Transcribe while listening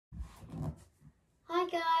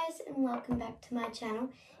guys, and welcome back to my channel.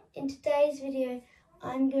 In today's video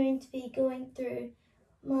I'm going to be going through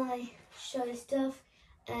my show stuff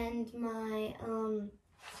and my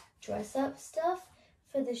dress up stuff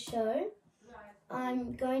for the show.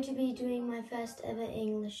 I'm going to be doing my first ever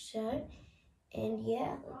English show, and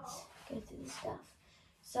yeah, let's go through the stuff.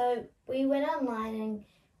 So we went online and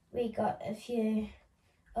we got a few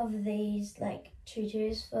of these like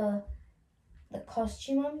tutus for the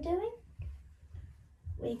costume I'm doing.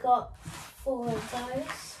 We got 4 of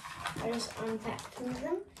those. I just unpacked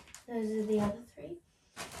them. Those are the other 3.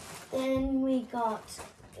 Then we got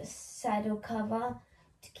the saddle cover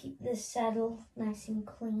to keep the saddle nice and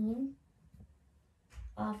clean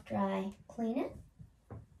after I clean it.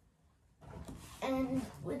 And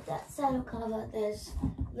with that saddle cover, there's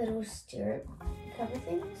little stirrup cover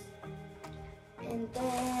things. And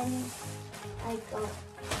then I got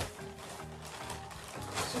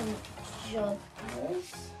some joggers.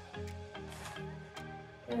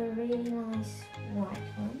 They're really nice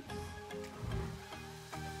white ones.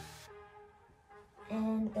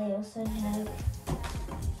 And they also have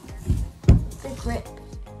the grip,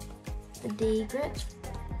 the D grip.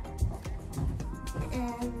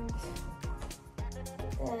 And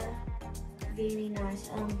they're really nice.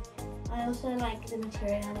 I also like the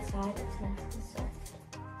material on the side, it's nice and soft.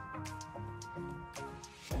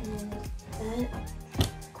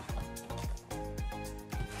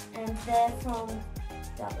 And they're from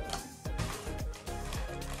Dublin.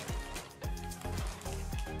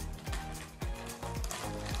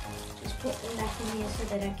 Just put them back in here so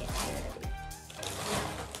they don't get dirty.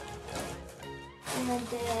 And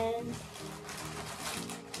then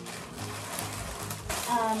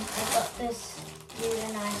I got this really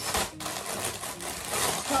nice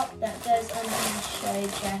top that goes under my show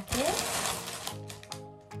jacket.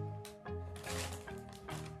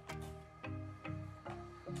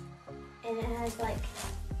 And it has like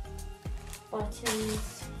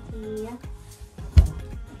buttons here. You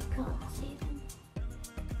can't see them.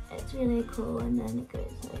 It's really cool, and then it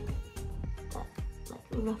goes like that, like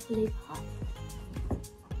ruffly part.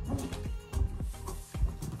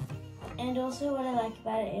 And also what I like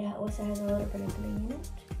about it, it also has a little bit of bling in it.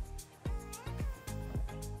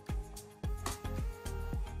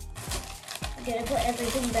 I'm gonna put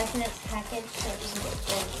everything back in its package so it doesn't get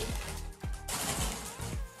dirty.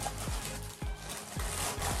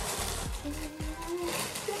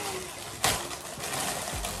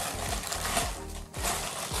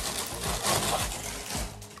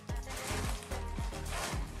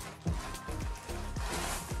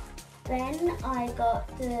 Then I got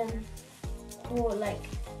the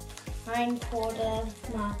hind quarter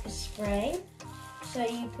marker spray. So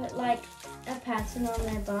you put like a pattern on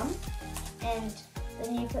their bum, and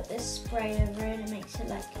then you put this spray over it and it makes it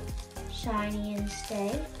like shiny and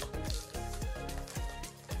stay.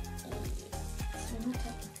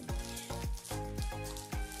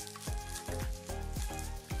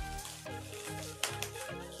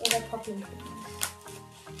 Yeah, they're popping things.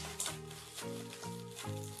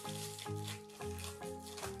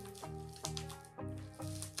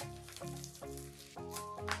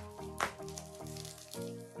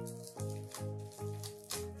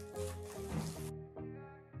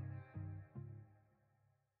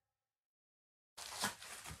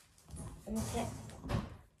 Okay,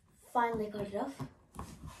 finally got it off.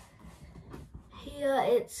 Here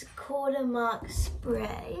it's quarter mark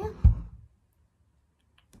spray,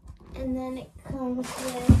 and then it comes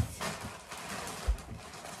with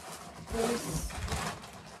this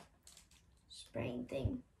spraying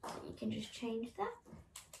thing, so you can just change that.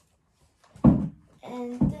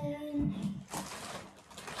 And then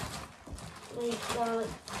we got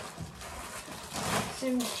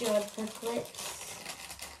some jodhpur clips.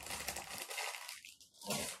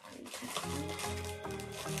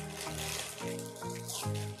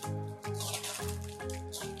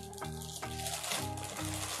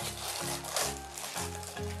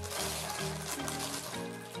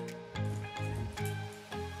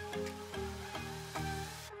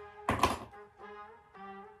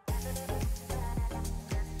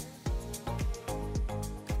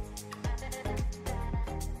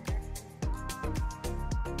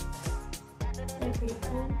 They're pretty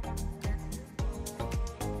cool.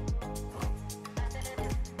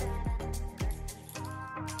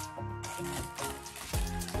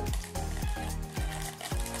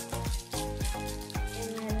 And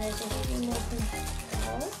then there's a few more things.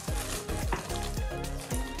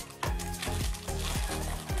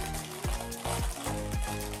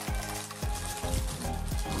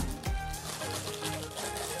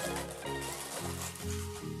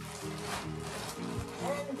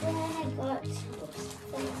 And then I got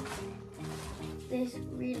this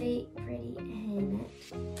really pretty hairnet,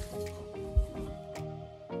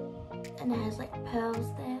 and it has like pearls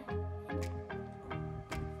there.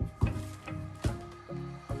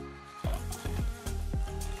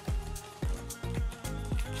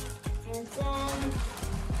 And then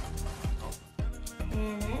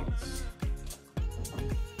hairnets.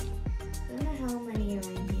 I don't know how many are in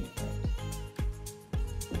here,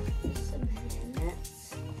 but some hairnets.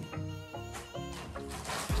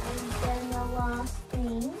 And then the last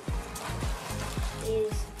thing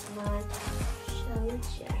is my show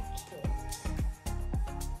jacket.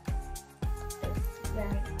 It's very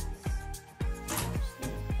nice.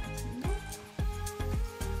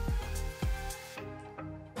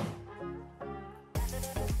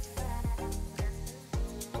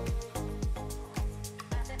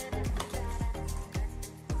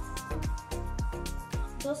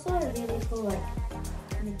 It's also a really cool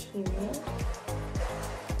material.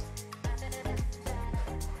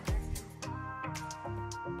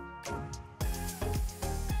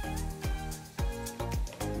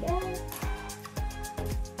 Yeah.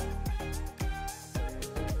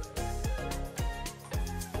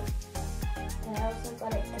 I also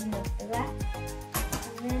got it in the black,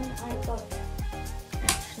 and then I got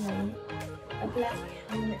actually a black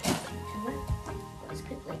helmet. Let's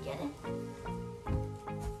quickly get it.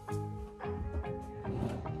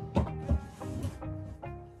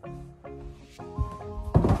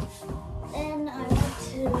 Then I went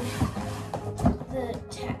to the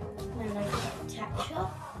tack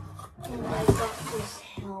shop, and I got this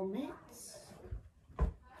helmet.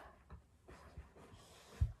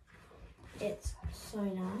 It's so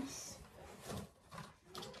nice.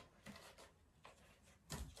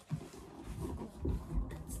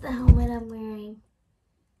 That's the helmet I'm wearing.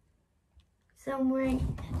 So I'm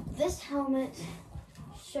wearing this helmet,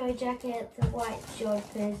 show jacket, the white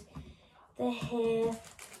jodhpurs, the hair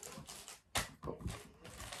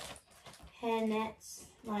nets,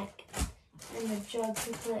 and the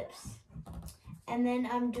jodhpur clips. And then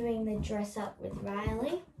I'm doing the dress up with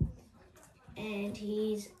Riley, and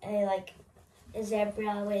he's a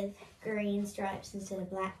zebra with green stripes instead of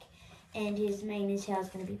black, and his mane and tail is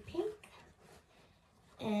going to be pink.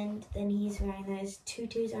 And then he's wearing those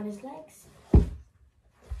tutus on his legs.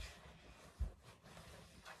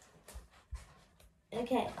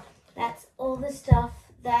 Okay, that's all the stuff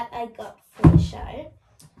that I got for the show.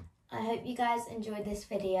 I hope you guys enjoyed this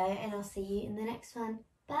video, and I'll see you in the next one.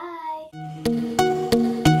 Bye!